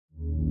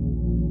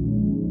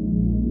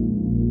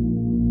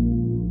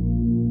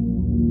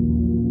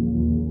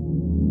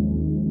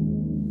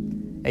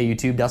Hey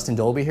YouTube, Dustin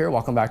Dolby here.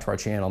 Welcome back to our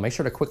channel. Make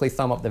sure to quickly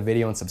thumb up the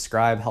video and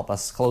subscribe. Help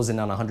us close in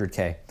on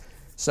 100K.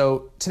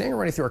 So today we're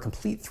running through our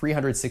complete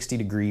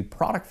 360-degree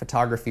product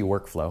photography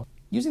workflow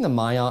using the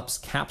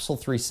MIOPS Capsule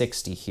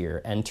 360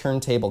 here and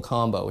Turntable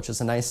combo, which is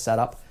a nice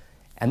setup.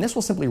 And this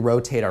will simply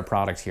rotate our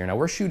product here. Now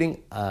we're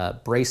shooting a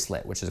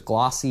bracelet, which is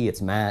glossy,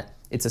 it's matte.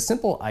 It's a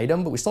simple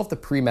item, but we still have to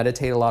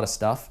premeditate a lot of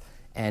stuff.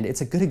 And it's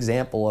a good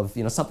example of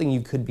something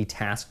you could be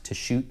tasked to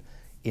shoot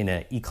in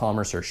an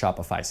e-commerce or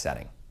Shopify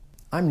setting.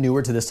 I'm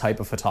newer to this type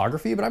of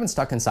photography, but I've been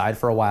stuck inside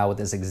for a while with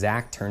this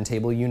exact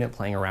turntable unit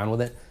playing around with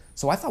it.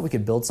 So I thought we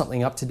could build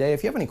something up today.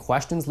 If you have any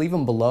questions, leave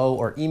them below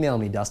or email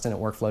me,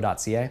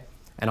 dustin@workflow.ca,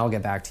 and I'll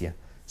get back to you.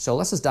 So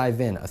let's just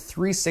dive in. A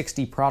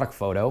 360 product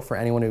photo, for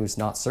anyone who's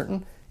not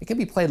certain, it can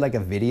be played like a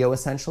video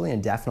essentially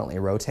and definitely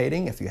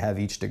rotating if you have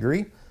each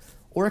degree,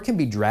 or it can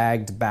be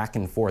dragged back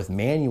and forth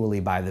manually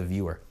by the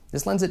viewer.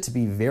 This lends it to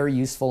be very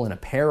useful in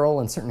apparel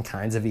and certain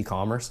kinds of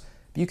e-commerce.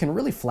 But you can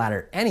really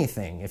flatter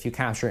anything if you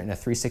capture it in a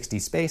 360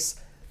 space.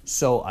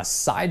 So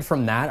aside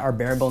from that, our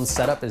bare bones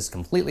setup is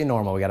completely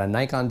normal. We got a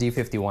Nikon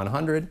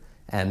D50-100,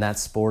 and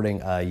that's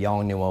sporting a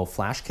Yongnuo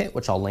flash kit,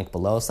 which I'll link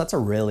below. So that's a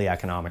really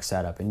economic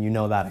setup, and you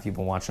know that if you've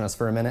been watching us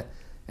for a minute.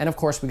 And of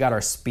course, we got our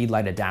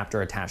speedlight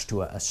adapter attached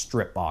to a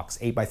strip box,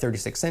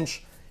 8x36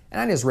 inch,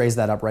 and I just raised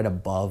that up right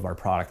above our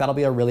product. That'll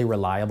be a really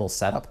reliable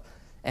setup.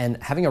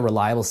 And having a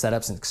reliable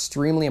setup is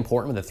extremely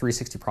important with a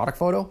 360 product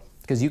photo,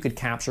 because you could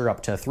capture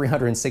up to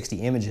 360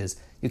 images.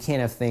 You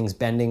can't have things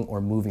bending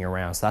or moving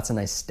around. So that's a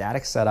nice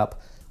static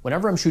setup.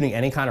 Whenever I'm shooting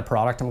any kind of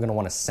product, I'm gonna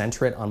wanna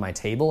center it on my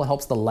table. It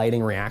helps the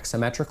lighting react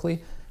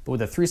symmetrically. But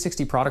with a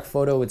 360 product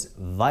photo, it's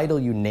vital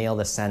you nail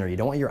the center. You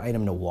don't want your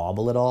item to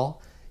wobble at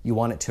all. You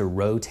want it to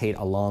rotate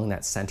along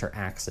that center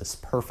axis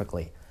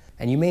perfectly.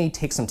 And you may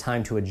take some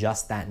time to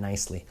adjust that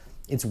nicely.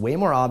 It's way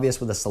more obvious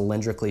with a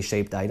cylindrically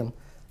shaped item.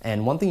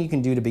 And one thing you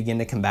can do to begin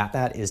to combat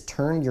that is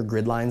turn your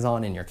grid lines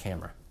on in your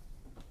camera.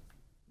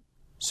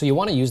 So you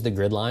want to use the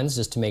grid lines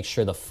just to make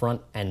sure the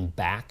front and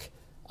back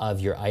of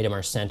your item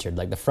are centered,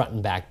 like the front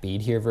and back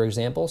bead here, for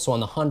example. So on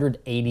the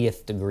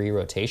 180th degree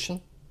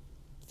rotation,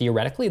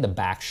 theoretically the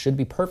back should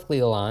be perfectly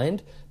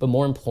aligned, but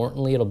more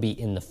importantly, it'll be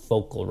in the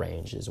focal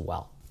range as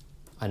well.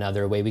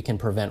 Another way we can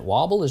prevent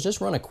wobble is just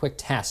run a quick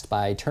test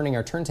by turning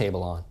our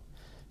turntable on.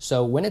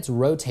 So when it's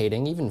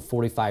rotating, even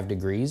 45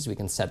 degrees, we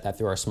can set that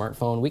through our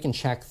smartphone. We can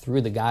check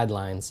through the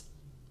guidelines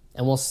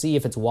and we'll see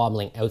if it's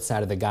wobbling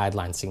outside of the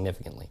guidelines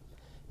significantly.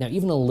 Now,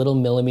 even a little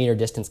millimeter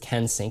distance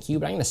can sink you,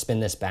 but I'm gonna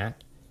spin this back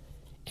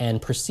and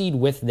proceed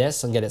with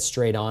this and get it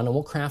straight on, and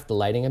we'll craft the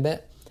lighting a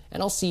bit,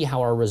 and I'll see how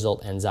our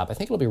result ends up. I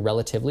think it'll be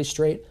relatively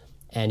straight,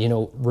 and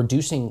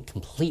reducing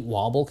complete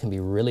wobble can be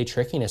really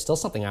tricky, and it's still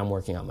something I'm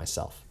working on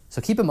myself.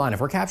 So keep in mind,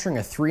 if we're capturing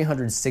a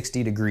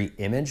 360-degree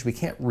image, we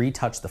can't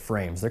retouch the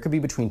frames. There could be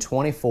between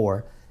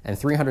 24 and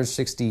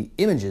 360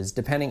 images,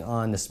 depending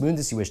on the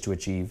smoothness you wish to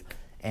achieve.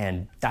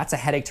 And that's a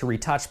headache to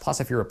retouch. Plus,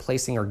 if you're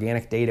replacing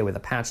organic data with a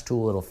patch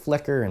tool, it'll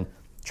flicker, and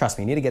trust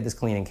me, you need to get this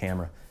clean in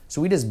camera.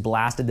 So we just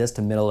blasted this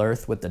to Middle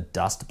Earth with the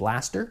Dust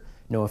Blaster.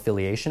 No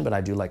affiliation, but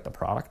I do like the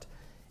product.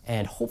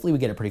 And hopefully we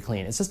get it pretty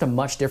clean. It's just a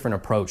much different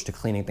approach to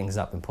cleaning things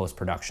up in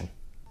post-production.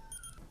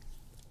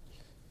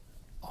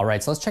 All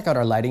right, so let's check out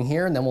our lighting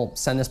here, and then we'll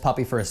send this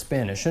puppy for a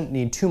spin. It shouldn't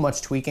need too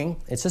much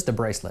tweaking. It's just a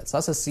bracelet. So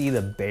let's just see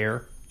the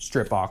bare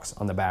strip box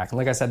on the back. And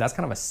like I said, that's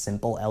kind of a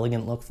simple,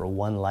 elegant look for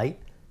one light,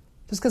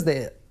 just because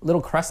the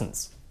little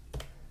crescents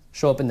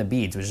show up in the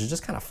beads, which is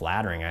just kind of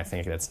flattering, I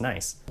think. That's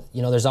nice.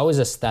 There's always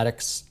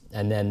aesthetics,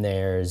 and then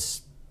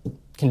there's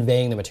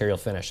conveying the material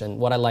finish. And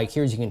what I like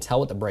here is you can tell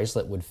what the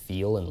bracelet would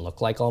feel and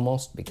look like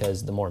almost,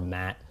 because the more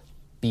matte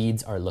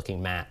beads are looking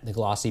matte. The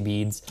glossy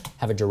beads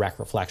have a direct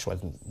reflection,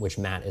 which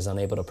matte is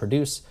unable to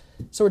produce.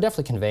 So we're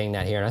definitely conveying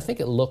that here, and I think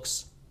it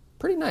looks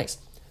pretty nice.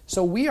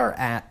 So we are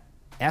at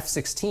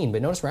f16,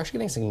 but notice we're actually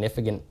getting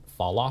significant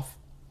fall off.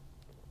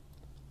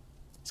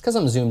 It's because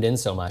I'm zoomed in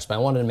so much, but I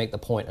wanted to make the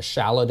point a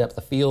shallow depth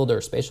of field or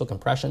spatial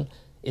compression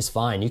is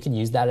fine. You can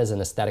use that as an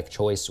aesthetic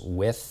choice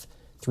with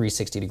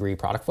 360-degree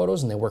product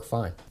photos, and they work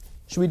fine.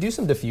 Should we do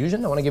some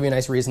diffusion? I want to give you a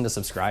nice reason to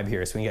subscribe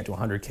here so we can get to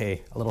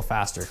 100K a little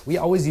faster. We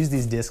always use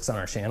these discs on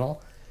our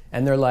channel,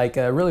 and they're like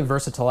a really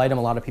versatile item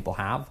a lot of people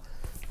have.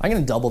 I'm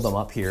going to double them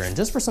up here, and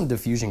just for some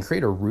diffusion,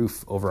 create a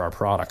roof over our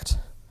product.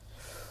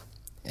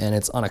 And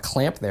it's on a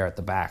clamp there at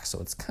the back, so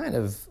it's kind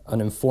of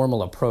an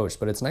informal approach,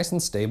 but it's nice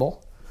and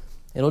stable.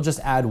 It'll just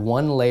add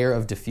one layer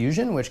of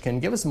diffusion, which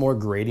can give us more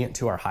gradient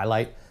to our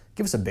highlight,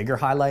 give us a bigger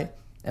highlight.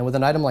 And with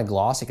an item like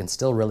gloss, you can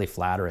still really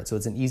flatter it. So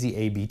it's an easy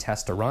A/B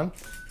test to run.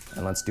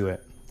 And let's do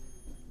it.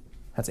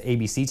 That's an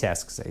ABC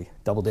test because I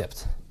double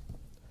dipped.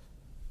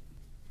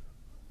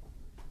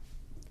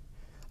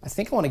 I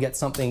think I want to get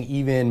something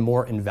even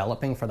more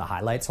enveloping for the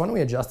highlight. So why don't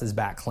we adjust this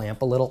back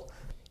clamp a little?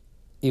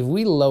 If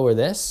we lower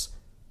this,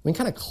 we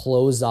can kind of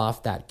close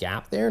off that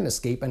gap there and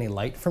escape any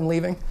light from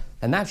leaving.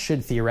 And that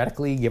should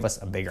theoretically give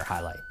us a bigger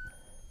highlight.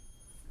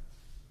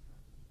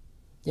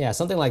 Yeah,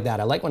 something like that.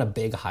 I like when a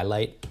big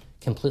highlight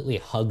completely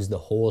hugs the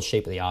whole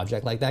shape of the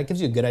object like that. It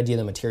gives you a good idea of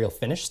the material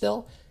finish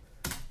still.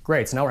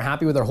 Great, so now we're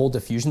happy with our whole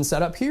diffusion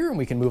setup here, and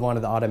we can move on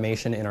to the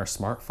automation in our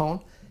smartphone.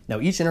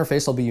 Now each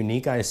interface will be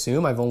unique, I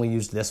assume. I've only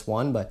used this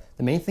one, but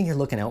the main thing you're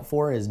looking out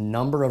for is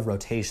number of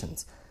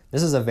rotations.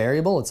 This is a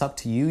variable, it's up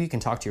to you, you can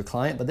talk to your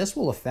client, but this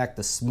will affect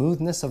the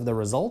smoothness of the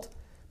result,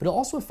 but it'll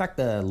also affect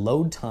the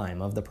load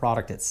time of the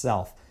product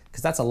itself,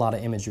 because that's a lot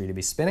of imagery to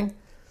be spinning.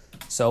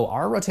 So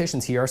our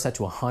rotations here are set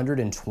to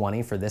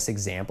 120 for this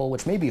example,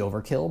 which may be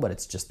overkill, but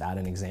it's just that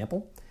an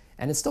example.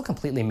 And it's still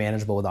completely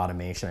manageable with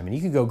automation. I mean,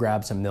 you could go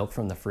grab some milk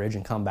from the fridge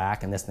and come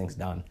back and this thing's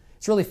done.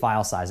 It's really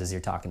file sizes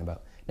you're talking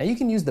about. Now you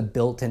can use the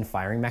built-in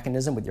firing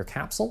mechanism with your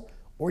capsule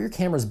or your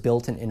camera's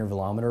built-in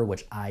intervalometer,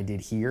 which I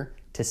did here,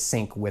 to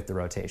sync with the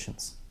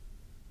rotations.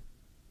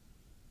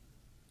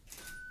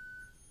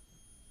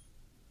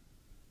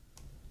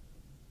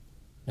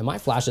 Now my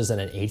flash is at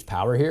an 8th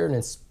power here and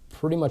it's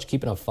pretty much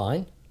keeping up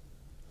fine.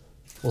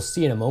 We'll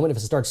see in a moment if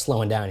it starts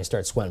slowing down, you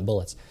start sweating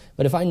bullets.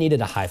 But if I needed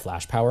a high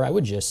flash power, I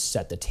would just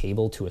set the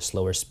table to a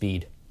slower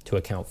speed to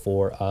account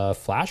for a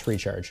flash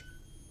recharge.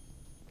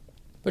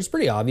 But it's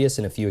pretty obvious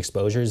in a few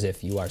exposures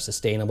if you are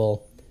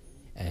sustainable,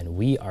 and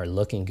we are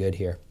looking good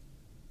here.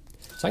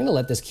 So I'm gonna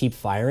let this keep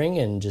firing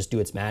and just do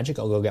its magic.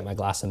 I'll go get my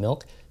glass of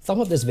milk.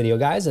 Thumb up this video,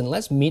 guys, and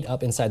let's meet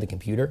up inside the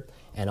computer,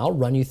 and I'll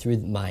run you through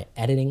my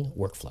editing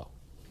workflow.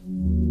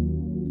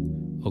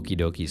 Okie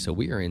dokie, so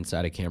we are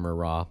inside of Camera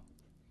Raw.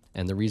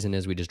 And the reason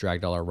is we just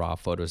dragged all our raw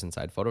photos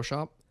inside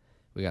Photoshop.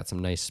 We got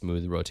some nice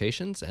smooth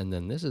rotations. And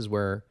then this is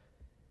where,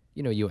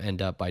 you know, you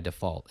end up by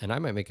default. And I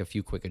might make a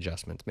few quick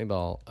adjustments. Maybe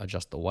I'll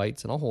adjust the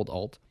whites and I'll hold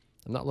Alt.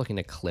 I'm not looking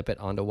to clip it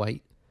onto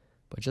white,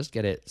 but just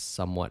get it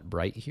somewhat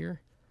bright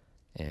here.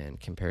 And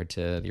compared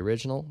to the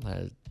original,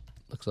 that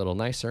looks a little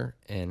nicer.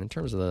 And in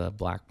terms of the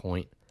black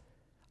point,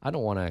 I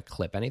don't want to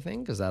clip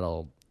anything because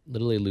that'll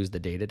literally lose the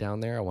data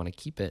down there. I want to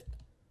keep it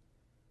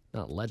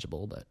not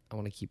legible, but I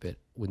want to keep it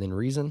within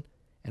reason.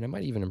 And I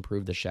might even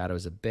improve the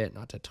shadows a bit,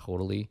 not to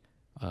totally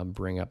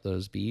bring up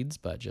those beads,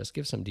 but just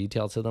give some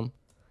detail to them.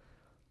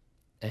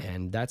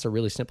 And that's a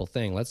really simple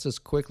thing. Let's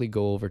just quickly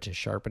go over to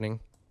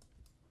sharpening.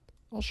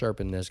 I'll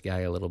sharpen this guy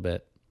a little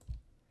bit.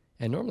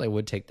 And normally I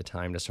would take the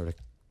time to sort of,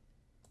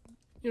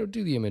 you know,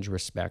 do the image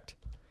respect.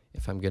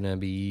 If I'm going to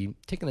be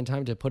taking the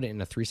time to put it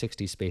in a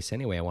 360 space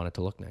anyway, I want it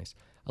to look nice.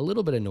 A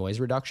little bit of noise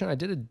reduction. I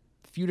did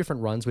a few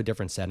different runs with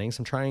different settings.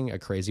 I'm trying a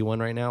crazy one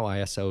right now,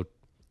 ISO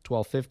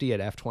 1250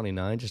 at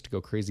f29, just to go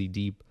crazy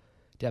deep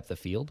depth of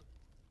field.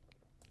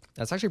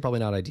 That's actually probably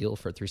not ideal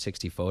for a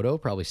 360 photo.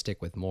 Probably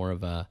stick with more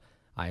of a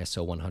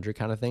ISO 100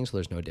 kind of thing, so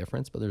there's no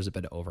difference, but there's a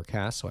bit of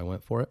overcast, so I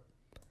went for it.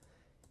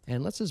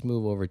 And let's just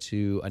move over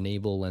to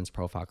enable lens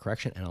profile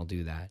correction, and I'll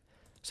do that.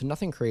 So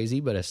nothing crazy,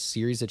 but a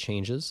series of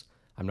changes.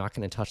 I'm not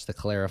going to touch the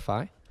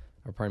clarify,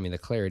 or pardon me, the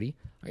clarity.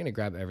 I'm going to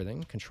grab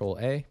everything, Control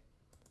A,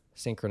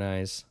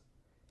 synchronize,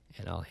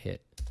 and I'll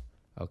hit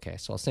OK.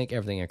 So I'll sync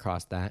everything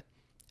across that.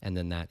 And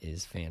then that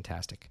is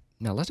fantastic.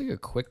 Now let's take a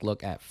quick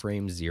look at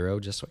frame 0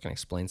 just so I can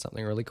explain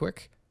something really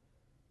quick.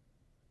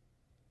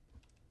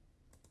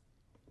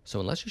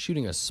 So unless you're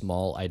shooting a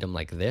small item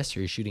like this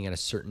or you're shooting at a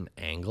certain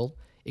angle,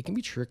 it can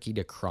be tricky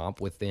to crop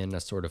within a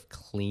sort of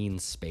clean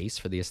space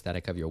for the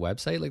aesthetic of your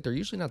website. Like they're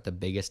usually not the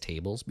biggest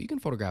tables, but you can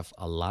photograph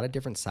a lot of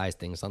different size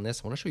things on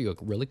this. I want to show you a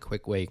really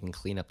quick way you can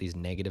clean up these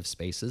negative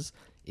spaces.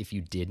 If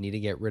you did need to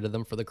get rid of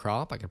them for the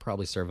crop, I could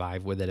probably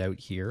survive with it out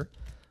here.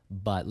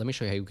 But let me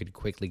show you how you could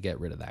quickly get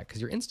rid of that, because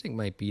your instinct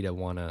might be to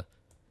want to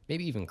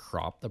maybe even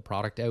crop the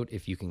product out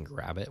if you can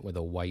grab it with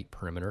a white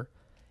perimeter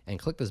and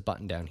click this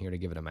button down here to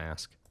give it a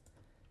mask.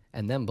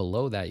 And then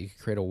below that, you can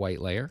create a white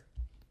layer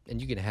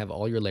and you can have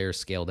all your layers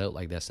scaled out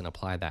like this and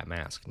apply that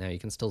mask. Now you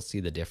can still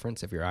see the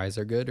difference if your eyes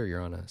are good or you're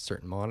on a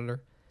certain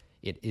monitor.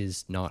 It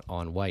is not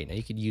on white. Now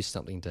you could use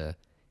something to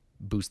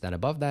boost that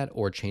above that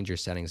or change your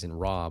settings in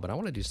RAW, but I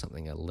want to do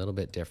something a little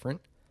bit different,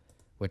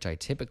 which I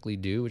typically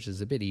do, which is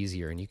a bit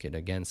easier, and you could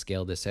again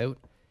scale this out,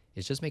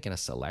 is just making a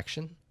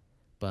selection,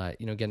 but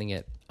you know, getting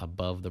it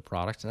above the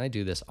product. And I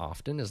do this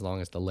often as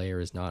long as the layer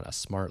is not a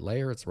smart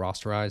layer, it's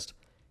rasterized.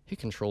 Hit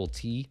Control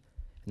T,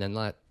 and then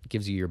that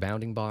gives you your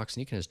bounding box,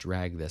 and you can just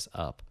drag this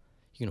up.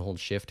 You can hold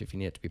Shift if you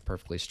need it to be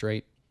perfectly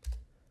straight.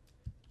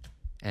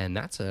 And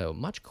that's a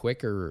much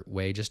quicker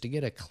way just to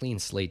get a clean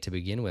slate to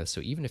begin with.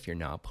 So even if you're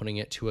not putting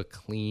it to a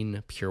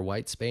clean, pure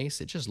white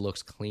space, it just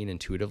looks clean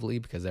intuitively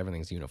because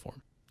everything's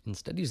uniform.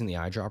 Instead of using the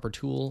eyedropper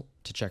tool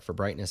to check for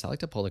brightness, I like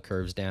to pull the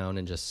curves down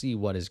and just see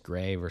what is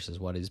gray versus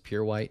what is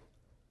pure white.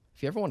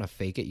 If you ever want to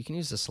fake it, you can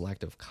use the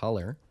selective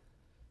color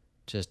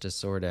just to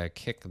sort of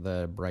kick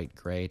the bright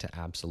gray to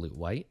absolute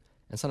white.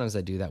 And sometimes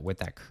I do that with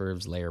that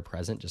curves layer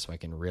present just so I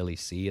can really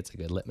see. It's a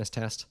good litmus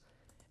test.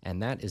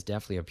 And that is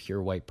definitely a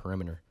pure white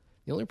perimeter.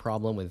 The only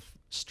problem with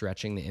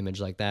stretching the image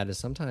like that is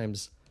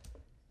sometimes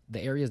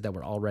the areas that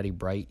were already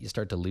bright, you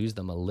start to lose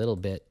them a little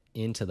bit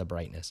into the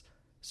brightness.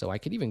 So I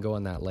could even go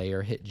on that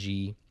layer, hit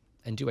G,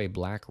 and do a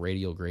black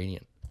radial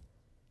gradient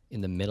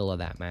in the middle of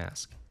that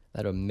mask.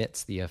 That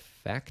omits the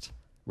effect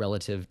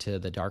relative to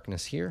the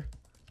darkness here.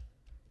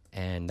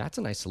 And that's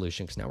a nice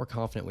solution because now we're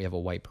confident we have a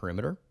white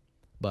perimeter,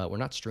 but we're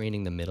not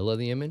straining the middle of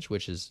the image,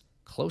 which is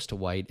close to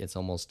white. It's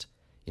almost,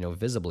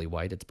 visibly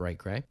white, it's bright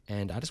gray.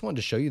 And I just wanted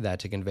to show you that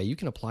to convey you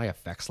can apply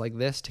effects like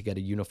this to get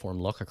a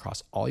uniform look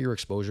across all your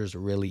exposures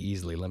really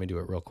easily. Let me do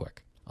it real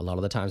quick. A lot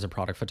of the times in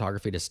product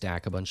photography to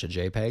stack a bunch of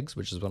JPEGs,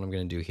 which is what I'm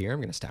going to do here. I'm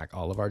going to stack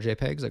all of our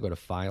JPEGs. I go to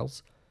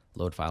Files,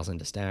 Load Files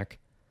into Stack,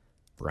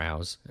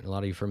 Browse, and a lot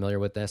of you are familiar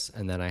with this,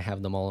 and then I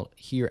have them all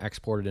here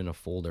exported in a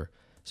folder.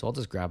 So I'll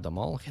just grab them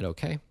all, hit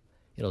OK.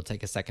 It'll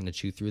take a second to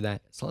chew through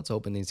that. So let's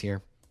open these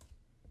here.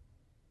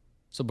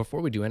 So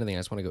before we do anything, I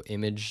just want to go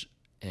Image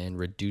and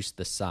reduce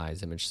the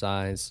size, Image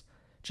size,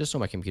 just so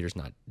my computer's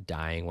not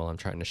dying while I'm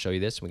trying to show you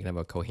this. We can have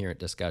a coherent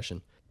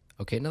discussion.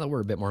 Okay, now that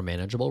we're a bit more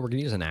manageable, we're going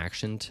to use an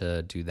action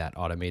to do that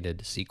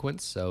automated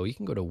sequence. So you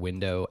can go to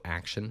Window,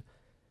 Action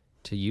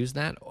to use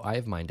that. I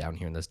have mine down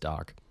here in this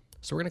dock.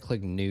 So we're going to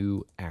click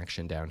New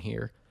Action down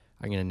here.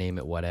 I'm going to name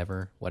it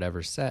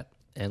whatever's set.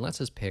 And let's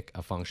just pick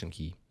a function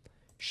key.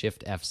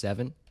 Shift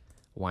F7.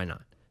 Why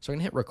not? So I'm going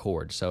to hit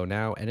Record. So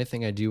now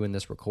anything I do in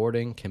this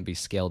recording can be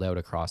scaled out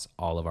across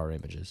all of our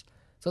images.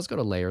 So let's go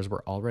to Layers.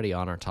 We're already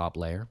on our top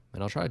layer.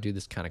 And I'll try to do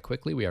this kind of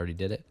quickly. We already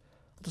did it.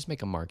 I'll just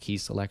make a marquee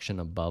selection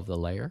above the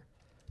layer.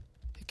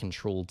 Hit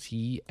Control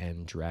T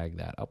and drag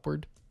that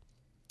upward.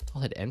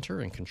 I'll hit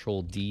Enter and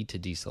Control D to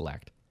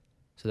deselect.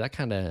 So that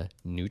kind of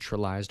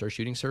neutralized our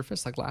shooting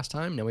surface like last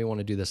time. Now we want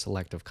to do the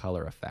selective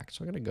color effect.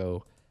 So I'm going to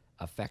go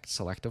Effect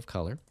Selective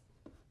Color.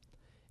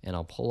 And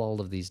I'll pull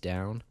all of these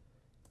down,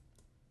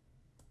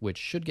 which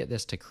should get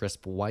this to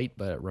crisp white,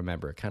 but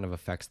remember, it kind of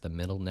affects the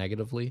middle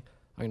negatively.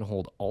 I'm going to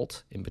hold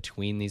Alt in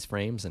between these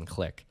frames and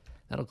click.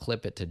 That'll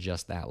clip it to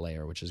just that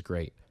layer, which is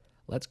great.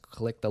 Let's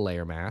click the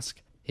layer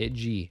mask, hit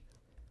G.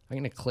 I'm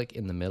going to click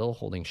in the middle,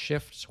 holding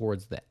Shift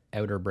towards the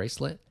outer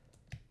bracelet,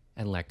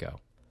 and let go.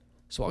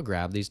 So I'll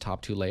grab these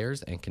top two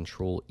layers and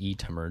Control E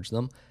to merge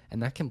them,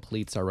 and that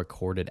completes our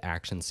recorded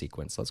action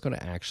sequence. Let's go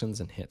to Actions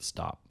and hit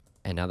Stop.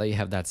 And now that you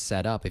have that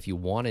set up, if you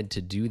wanted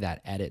to do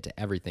that edit to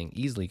everything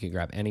easily, you can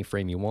grab any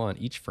frame you want,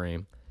 each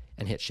frame,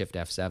 and hit Shift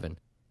F7,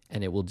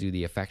 and it will do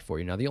the effect for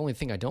you. Now, the only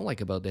thing I don't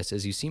like about this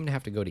is you seem to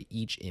have to go to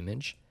each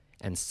image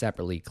and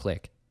separately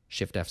click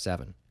Shift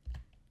F7.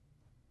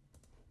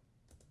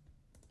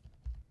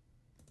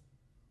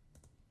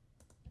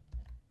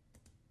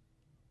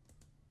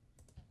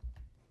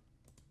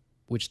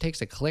 Which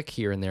takes a click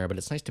here and there, but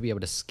it's nice to be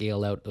able to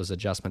scale out those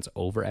adjustments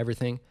over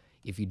everything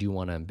if you do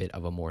want a bit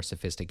of a more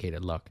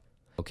sophisticated look.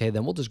 Okay,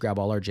 then we'll just grab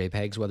all our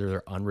JPEGs, whether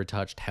they're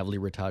unretouched, heavily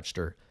retouched,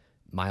 or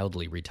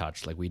mildly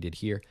retouched like we did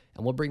here,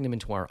 and we'll bring them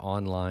into our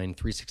online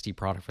 360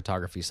 product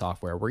photography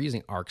software. We're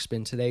using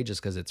ArcSpin today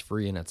just because it's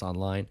free and it's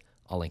online.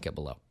 I'll link it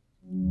below.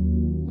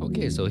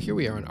 Okay, so here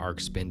we are on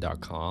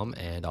arcspin.com,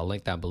 and I'll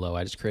link that below.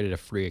 I just created a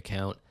free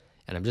account,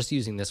 and I'm just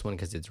using this one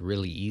because it's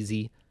really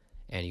easy,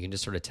 and you can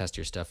just sort of test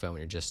your stuff out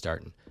when you're just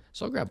starting.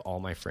 So I'll grab all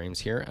my frames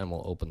here, and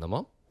we'll open them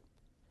up,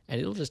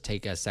 and it'll just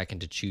take a second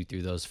to chew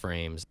through those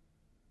frames.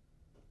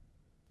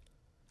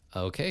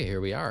 Okay,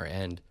 here we are,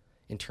 and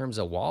in terms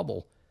of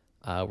wobble,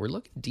 we're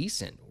looking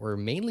decent. We're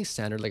mainly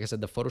centered. Like I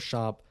said, the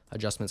Photoshop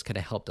adjustments could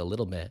have helped a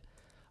little bit.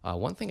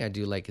 One thing I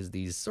do like is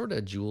these sort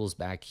of jewels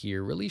back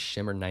here really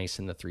shimmer nice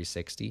in the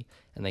 360,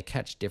 and they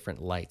catch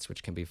different lights,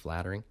 which can be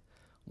flattering.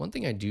 One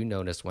thing I do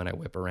notice when I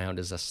whip around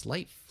is a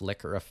slight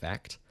flicker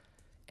effect,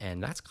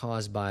 and that's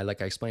caused by,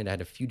 like I explained, I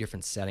had a few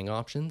different setting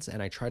options,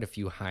 and I tried a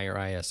few higher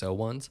ISO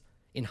ones.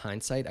 In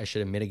hindsight, I should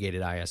have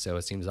mitigated ISO.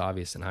 It seems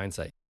obvious in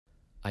hindsight.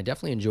 I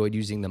definitely enjoyed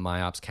using the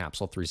MIOPS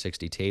Capsule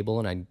 360 table,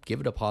 and I'd give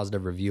it a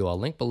positive review. I'll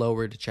link below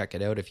where to check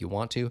it out if you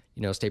want to.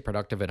 Stay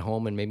productive at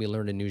home and maybe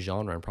learn a new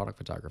genre in product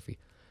photography.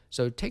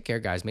 So take care,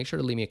 guys. Make sure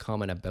to leave me a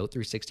comment about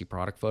 360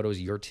 product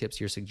photos, your tips,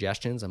 your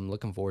suggestions. I'm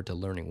looking forward to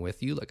learning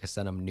with you. Like I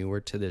said, I'm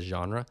newer to this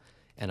genre,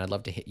 and I'd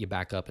love to hit you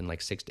back up in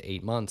like 6 to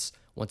 8 months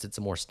once it's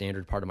a more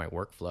standard part of my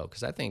workflow,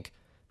 because I think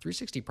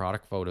 360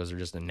 product photos are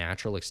just a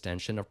natural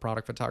extension of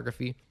product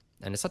photography,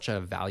 and it's such a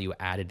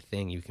value-added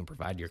thing you can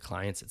provide to your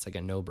clients. It's like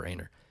a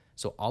no-brainer.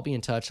 So I'll be in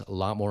touch, a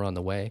lot more on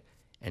the way,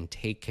 and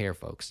take care,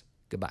 folks.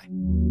 Goodbye.